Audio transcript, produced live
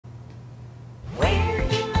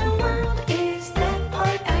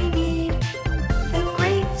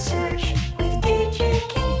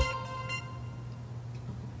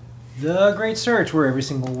The Great Search, where every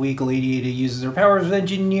single week Lady Ada uses her powers of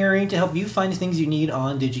engineering to help you find the things you need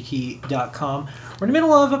on Digi-Key.com. We're in the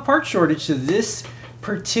middle of a part shortage, so this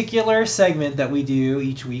particular segment that we do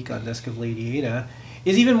each week on Desk of Lady Ada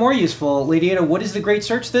is even more useful. Lady Ada, what is the Great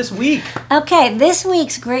Search this week? Okay, this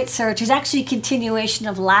week's Great Search is actually a continuation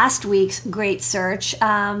of last week's Great Search,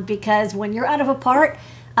 because when you're out of a part,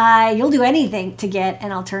 you'll do anything to get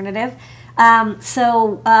an alternative.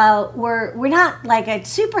 We're not like a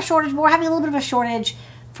super shortage, but we're having a little bit of a shortage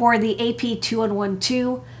for the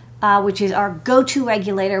AP2112, which is our go-to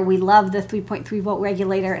regulator. We love the 3.3 volt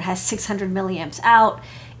regulator. It has 600 milliamps out.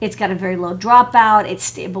 It's got a very low dropout. It's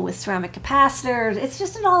stable with ceramic capacitors. It's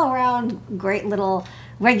just an all-around great little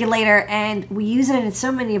regulator, and we use it in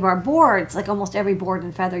so many of our boards. Like almost every board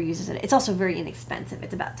in Feather uses it. It's also very inexpensive.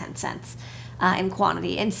 It's about 10 cents in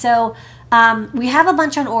quantity. And so we have a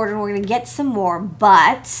bunch on order, and we're going to get some more.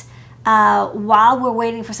 But while we're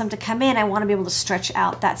waiting for some to come in, I want to be able to stretch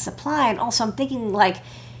out that supply. And also, I'm thinking, like,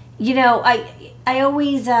 you know, I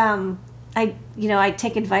always I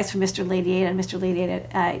take advice from Mr. Lady Ada, and Mr. Lady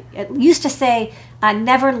Ada used to say,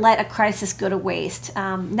 never let a crisis go to waste.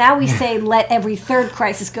 Now we say let every third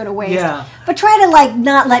crisis go to waste. Yeah. But try to like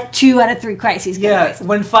not let 2 out of 3 crises go to waste.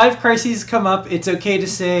 When 5 crises come up, it's okay to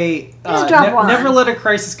say never let a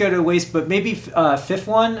crisis go to waste, but maybe 5th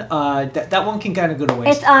one, that one can kind of go to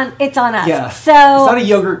waste. It's on us. Yeah. So it's not a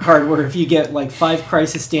yogurt card where if you get like 5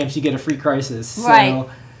 crisis stamps, you get a free crisis. So right.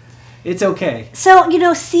 It's okay. So, you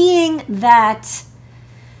know, seeing that,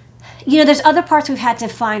 you know, there's other parts we've had to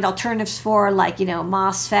find alternatives for, like, you know,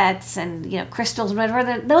 MOSFETs and, you know, crystals and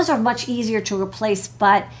whatever. Those are much easier to replace.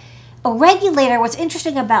 But a regulator, what's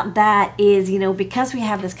interesting about that is, you know, because we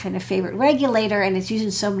have this kind of favorite regulator and it's used in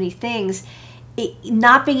so many things,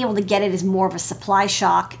 not being able to get it is more of a supply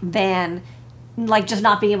shock than, like, just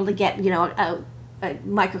not being able to get, you know, a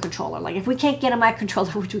microcontroller. Like, if we can't get a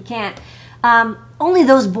microcontroller, which we can't, only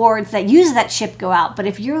those boards that use that chip go out. But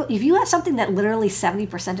if you have something that literally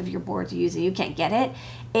 70% of your boards are using, you can't get it,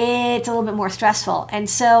 it's a little bit more stressful. And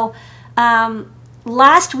so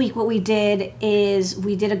last week what we did is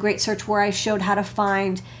we did a Great Search where I showed how to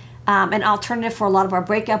find an alternative for a lot of our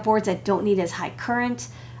breakout boards that don't need as high current.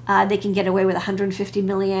 They can get away with 150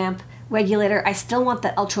 milliamp regulator. I still want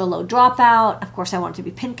the ultra low dropout. Of course, I want it to be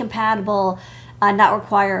pin compatible, not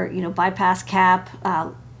require, you know, bypass cap,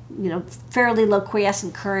 you know, fairly low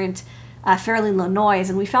quiescent current, fairly low noise,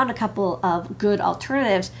 and we found a couple of good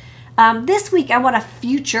alternatives. This week, I want to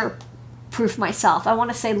future-proof myself. I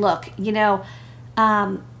want to say, look, you know,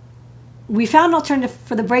 we found an alternative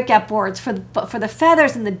for the breakout boards, for the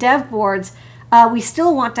Feathers and the dev boards. We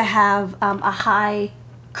still want to have a high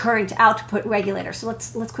current output regulator. So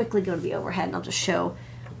let's quickly go to the overhead, and I'll just show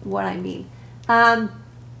what I mean.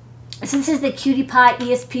 Since this is the Cutie Pie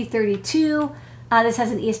ESP32. This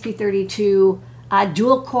has an ESP32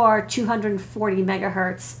 dual-core 240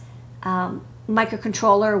 megahertz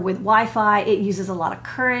microcontroller with Wi-Fi. It uses a lot of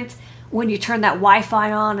current. When you turn that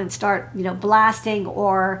Wi-Fi on and start, you know, blasting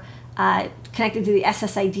or connecting to the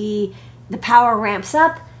SSID, the power ramps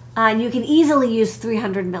up, and you can easily use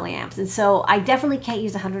 300 milliamps. And so I definitely can't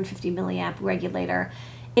use a 150 milliamp regulator.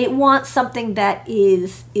 It wants something that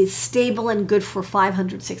is stable and good for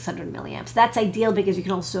 500, 600 milliamps. That's ideal because you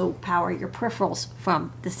can also power your peripherals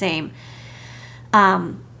from the same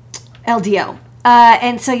LDO.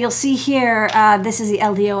 And so you'll see here, this is the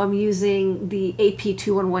LDO. I'm using the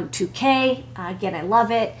AP2112K. Again, I love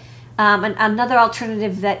it. And another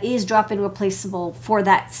alternative that is drop-in replaceable for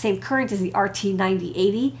that same current is the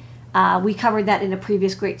RT9080. We covered that in a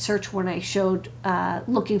previous Great Search when I showed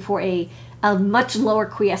looking for a much lower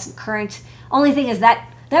quiescent current. Only thing is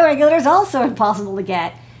that regulator is also impossible to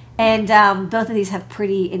get. And both of these have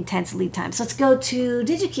pretty intense lead times. So let's go to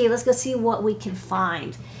Digi-Key. Let's go see what we can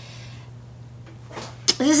find.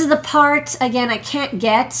 This is the part, again, I can't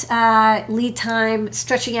get. Lead time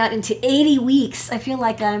stretching out into 80 weeks. I feel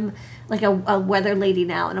like I'm like a weather lady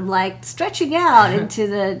now. And I'm like, stretching out into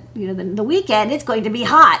the, you know, the weekend, it's going to be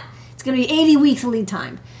hot. It's going to be 80 weeks lead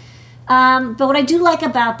time. But what I do like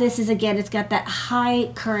about this is, again, it's got that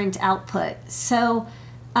high current output. So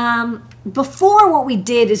before, what we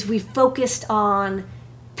did is we focused on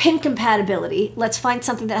pin compatibility. Let's find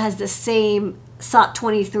something that has the same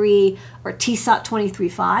SOT23 or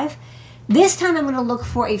TSOT235. This time I'm going to look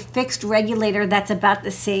for a fixed regulator that's about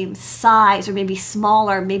the same size or maybe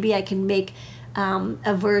smaller. Maybe I can make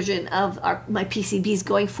a version of my PCBs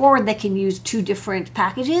going forward that can use 2 different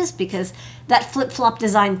packages, because that flip-flop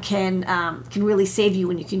design can really save you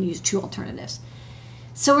when you can use 2 alternatives.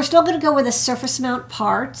 So we're still going to go with the surface mount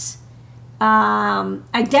parts.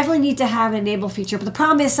 I definitely need to have an enable feature, but the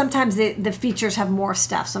problem is sometimes the features have more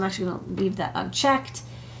stuff, so I'm actually going to leave that unchecked.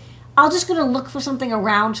 I'm just going to look for something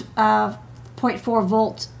around 0.4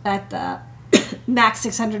 volt at the max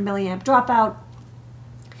 600 milliamp dropout.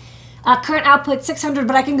 Current output 600,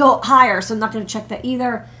 but I can go higher, so I'm not going to check that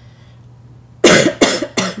either.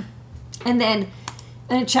 And then I'm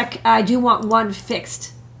going to check, I do want one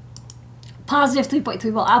fixed positive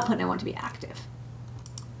 3.3 volt output, and I want it to be active.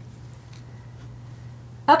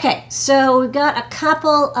 Okay, so we've got a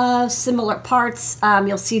couple of similar parts.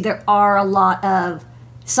 You'll see there are a lot of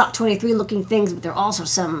SOC23 looking things, but there are also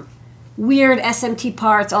some weird SMT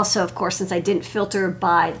parts. Also, of course, since I didn't filter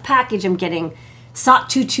by the package, I'm getting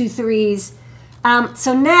SOC223s.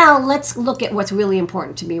 So now let's look at what's really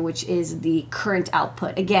important to me, which is the current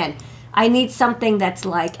output. Again, I need something that's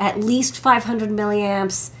like at least 500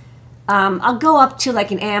 milliamps. I'll go up to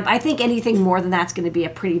like an amp. I think anything more than that's going to be a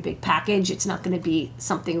pretty big package. It's not going to be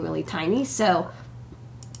something really tiny. So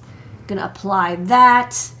I'm going to apply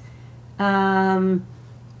that.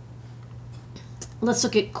 Let's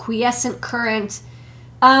look at quiescent current.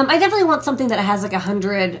 I definitely want something that has like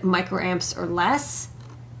 100 microamps or less.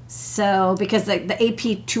 So because the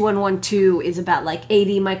AP2112 is about like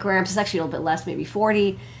 80 microamps. It's actually a little bit less, maybe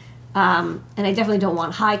 40. And I definitely don't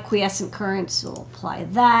want high quiescent current, so we'll apply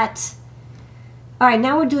that. All right,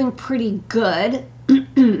 now we're doing pretty good.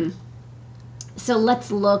 So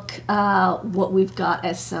let's look what we've got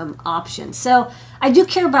as some options. So I do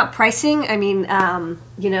care about pricing. I mean,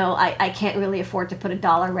 you know, I can't really afford to put a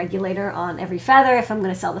 $1 regulator on every feather if I'm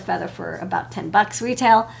going to sell the feather for about 10 bucks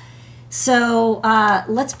retail. So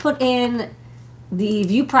let's put in the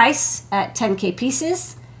view price at 10K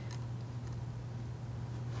pieces.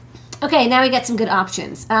 Okay, now we got some good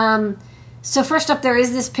options. So first up, there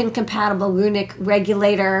is this pin-compatible Runic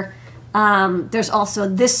regulator. There's also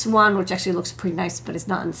this one, which actually looks pretty nice, but it's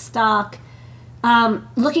not in stock.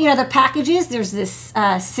 Looking at other packages, there's this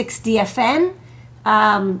 6DFN,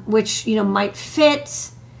 which, you know, might fit.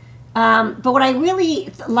 But what I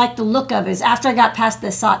really like the look of is, after I got past the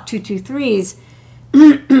SOC223s,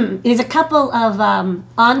 is a couple of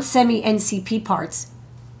on-semi NCP parts.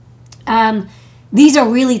 These are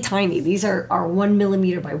really tiny. These are 1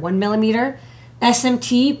 millimeter by 1 millimeter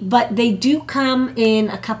SMT, but they do come in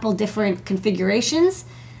a couple different configurations.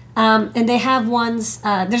 And they have ones,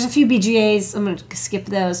 there's a few BGAs, I'm going to skip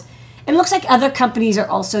those. It looks like other companies are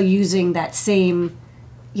also using that same,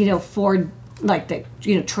 you know, for like the,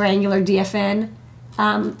 you know, triangular DFN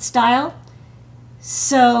style.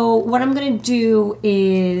 So what I'm going to do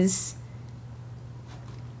is,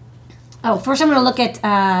 first I'm going to look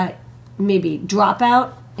at maybe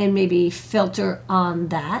dropout and maybe filter on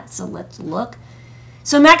that. So let's look.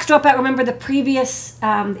 So max dropout, remember the previous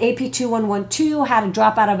AP2112 had a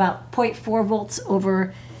dropout about 0.4 volts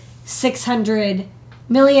over 600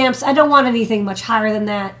 milliamps. I don't want anything much higher than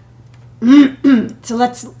that. So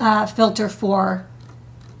let's filter for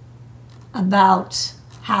about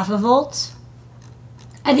half a volt.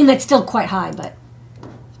 I think that's still quite high, but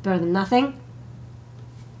it's better than nothing.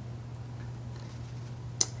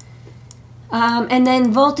 And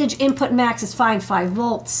then voltage input max is fine, 5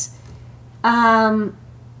 volts.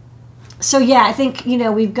 So yeah, I think, you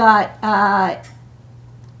know, we've got a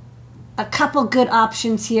couple good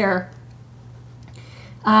options here.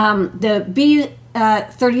 The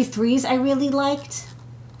B33s I really liked.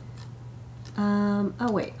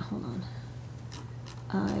 Oh wait, hold on.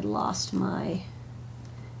 I lost my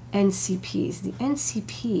NCPs. The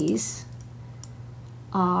NCPs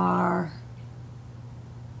are...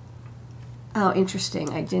 Oh, interesting.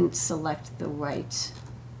 I didn't select the right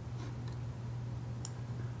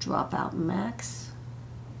dropout max.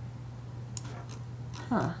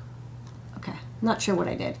 Huh. Okay. Not sure what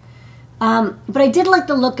I did. But I did like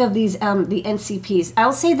the look of these, the NCPs.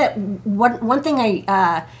 I'll say that one thing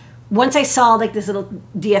once I saw like this little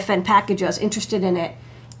DFN package, I was interested in it.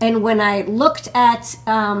 And when I looked at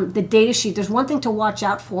the data sheet, there's one thing to watch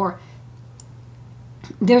out for.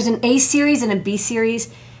 There's an A series and a B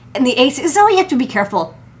series. And the A series, so you have to be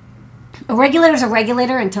careful. A regulator is a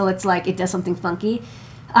regulator until it's like it does something funky.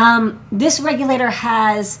 This regulator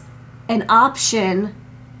has an option.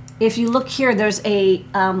 If you look here, there's a,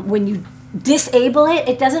 when you disable it,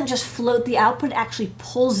 it doesn't just float the output, it actually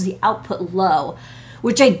pulls the output low,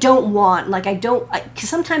 which I don't want. Like because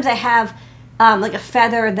sometimes I have like a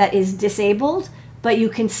feather that is disabled, but you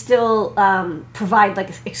can still provide like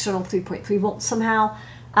external 3.3 volts somehow.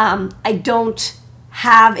 I don't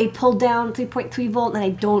have a pulled down 3.3 volt, and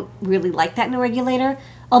I don't really like that in a regulator,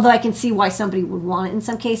 although I can see why somebody would want it in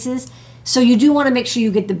some cases. So you do want to make sure you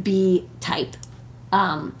get the B type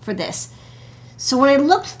for this. So when I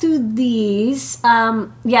looked through these, yeah,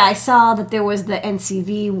 I saw that there was the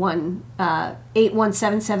NCV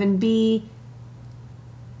 8177B,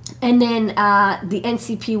 and then the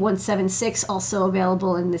NCP 176 also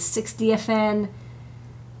available in the 6DFN.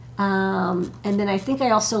 And then I think I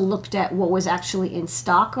also looked at what was actually in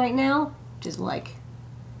stock right now, which is like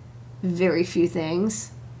very few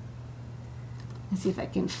things. Let's see if I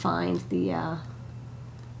can find the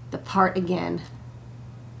part again.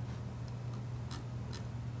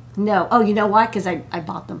 No. Oh, you know why? Because I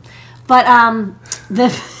bought them. But the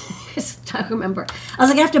just trying to remember. I was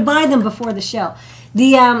like, I have to buy them before the show.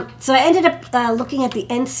 So I ended up looking at the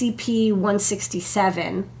NCP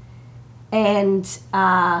 167 and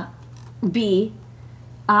B,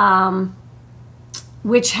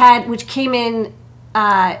 which came in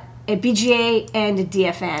a BGA and a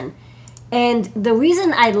DFN. And the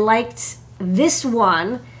reason I liked this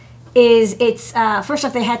one is it's, first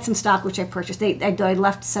off, they had some stock, which I purchased. I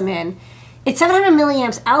left some in. It's 700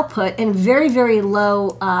 milliamps output and very, very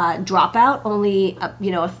low dropout, only,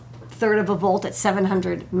 a third of a volt at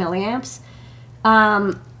 700 milliamps.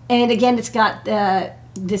 And again, it's got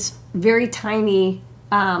this very tiny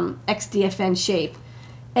XDFN shape.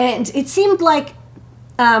 And it seemed like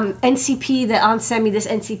NCP, the onsemi, this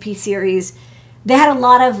NCP series, they had a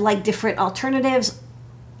lot of like different alternatives.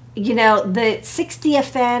 You know, the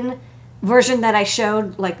 6DFN version that I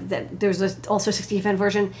showed, like there's also a 6DFN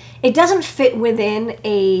version, it doesn't fit within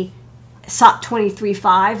a SOT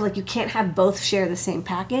 23.5. Like you can't have both share the same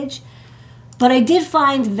package. But I did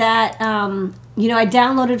find that, I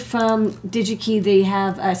downloaded from Digi-Key, they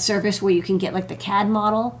have a service where you can get like the CAD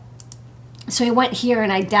model. So I went here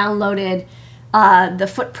and I downloaded the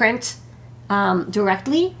footprint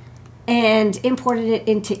directly and imported it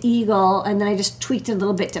into Eagle, and then I just tweaked it a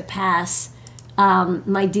little bit to pass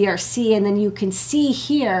my DRC, and then you can see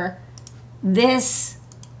here, this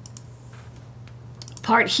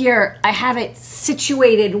part here, I have it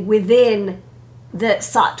situated within the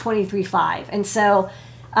SOT 23.5, and so,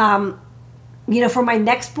 for my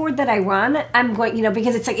next board that I run, I'm going,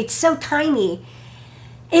 because it's so tiny,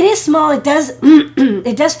 it is small, it does,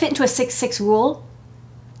 it does fit into a 6.6 rule.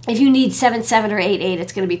 If you need 7.7 or 8.8,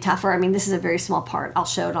 it's going to be tougher. I mean, this is a very small part. I'll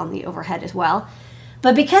show it on the overhead as well.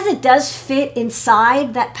 But because it does fit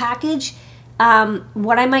inside that package,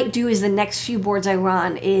 what I might do is the next few boards I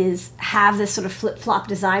run is have this sort of flip-flop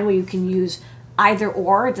design where you can use either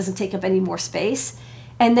or. It doesn't take up any more space.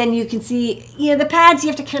 And then you can see, the pads, you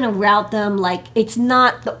have to kind of route them. Like, it's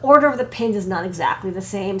not, the order of the pins is not exactly the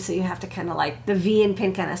same. So you have to kind of like, the V in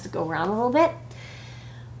pin kind of has to go around a little bit.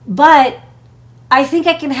 But I think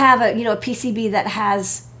I can have a PCB that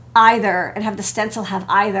has either, and have the stencil have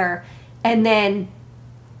either, and then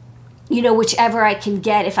whichever I can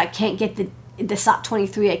get. If I can't get the SOT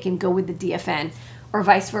 23, I can go with the DFN, or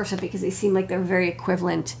vice versa, because they seem like they're very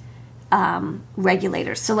equivalent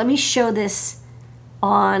regulators. So let me show this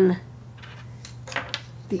on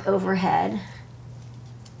the overhead.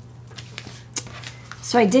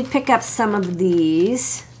 So I did pick up some of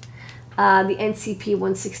these, the NCP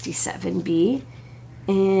 167B.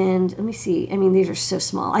 And let me see. I mean, these are so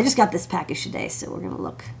small. I just got this package today, so we're going to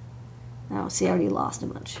look. Oh, see, I already lost a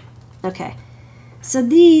bunch. Okay. So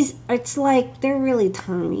these, it's like, they're really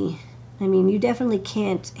tiny. I mean, you definitely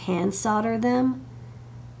can't hand solder them.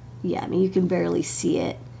 Yeah, I mean, you can barely see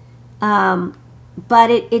it. But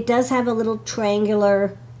it does have a little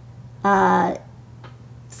triangular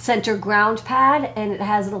center ground pad, and it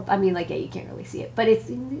has a little, yeah, you can't really see it. But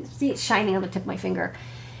you see it shining on the tip of my finger.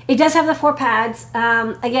 It does have the 4 pads.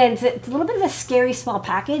 Again, it's a little bit of a scary small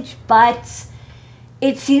package, but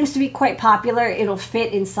it seems to be quite popular. It'll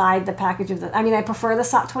fit inside the package of I prefer the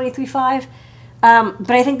SOT 23.5,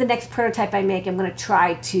 but I think the next prototype I make, I'm going to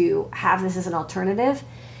try to have this as an alternative.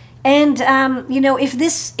 And, if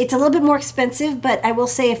this, it's a little bit more expensive, but I will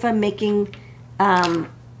say if I'm making, a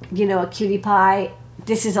cutie pie,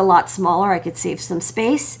 this is a lot smaller. I could save some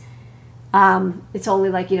space. It's only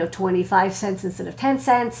like, 25 cents instead of 10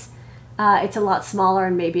 cents. It's a lot smaller,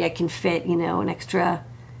 and maybe I can fit, an extra,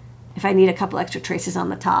 if I need a couple extra traces on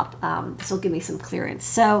the top, this will give me some clearance.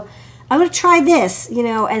 So I'm going to try this,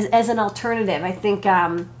 as an alternative. I think,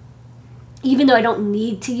 even though I don't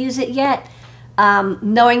need to use it yet,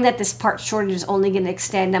 knowing that this part shortage is only going to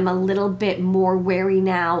extend, I'm a little bit more wary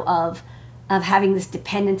now of having this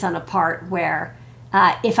dependence on a part where,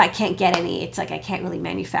 if I can't get any, it's like I can't really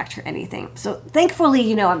manufacture anything. So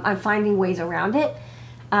thankfully, I'm finding ways around it.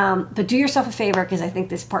 But do yourself a favor, because I think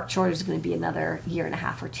this part shortage is going to be another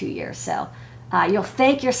 1.5 or 2 years. So you'll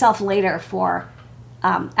thank yourself later for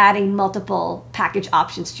adding multiple package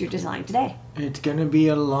options to your design today. It's going to be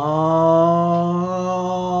a long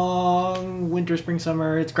winter, spring,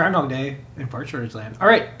 summer. It's Groundhog Day in part shortage land. All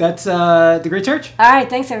right, that's The Great Search. All right,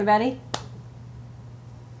 thanks, everybody.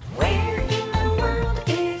 Where in the world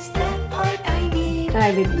is that part I need? All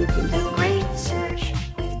right, maybe you can.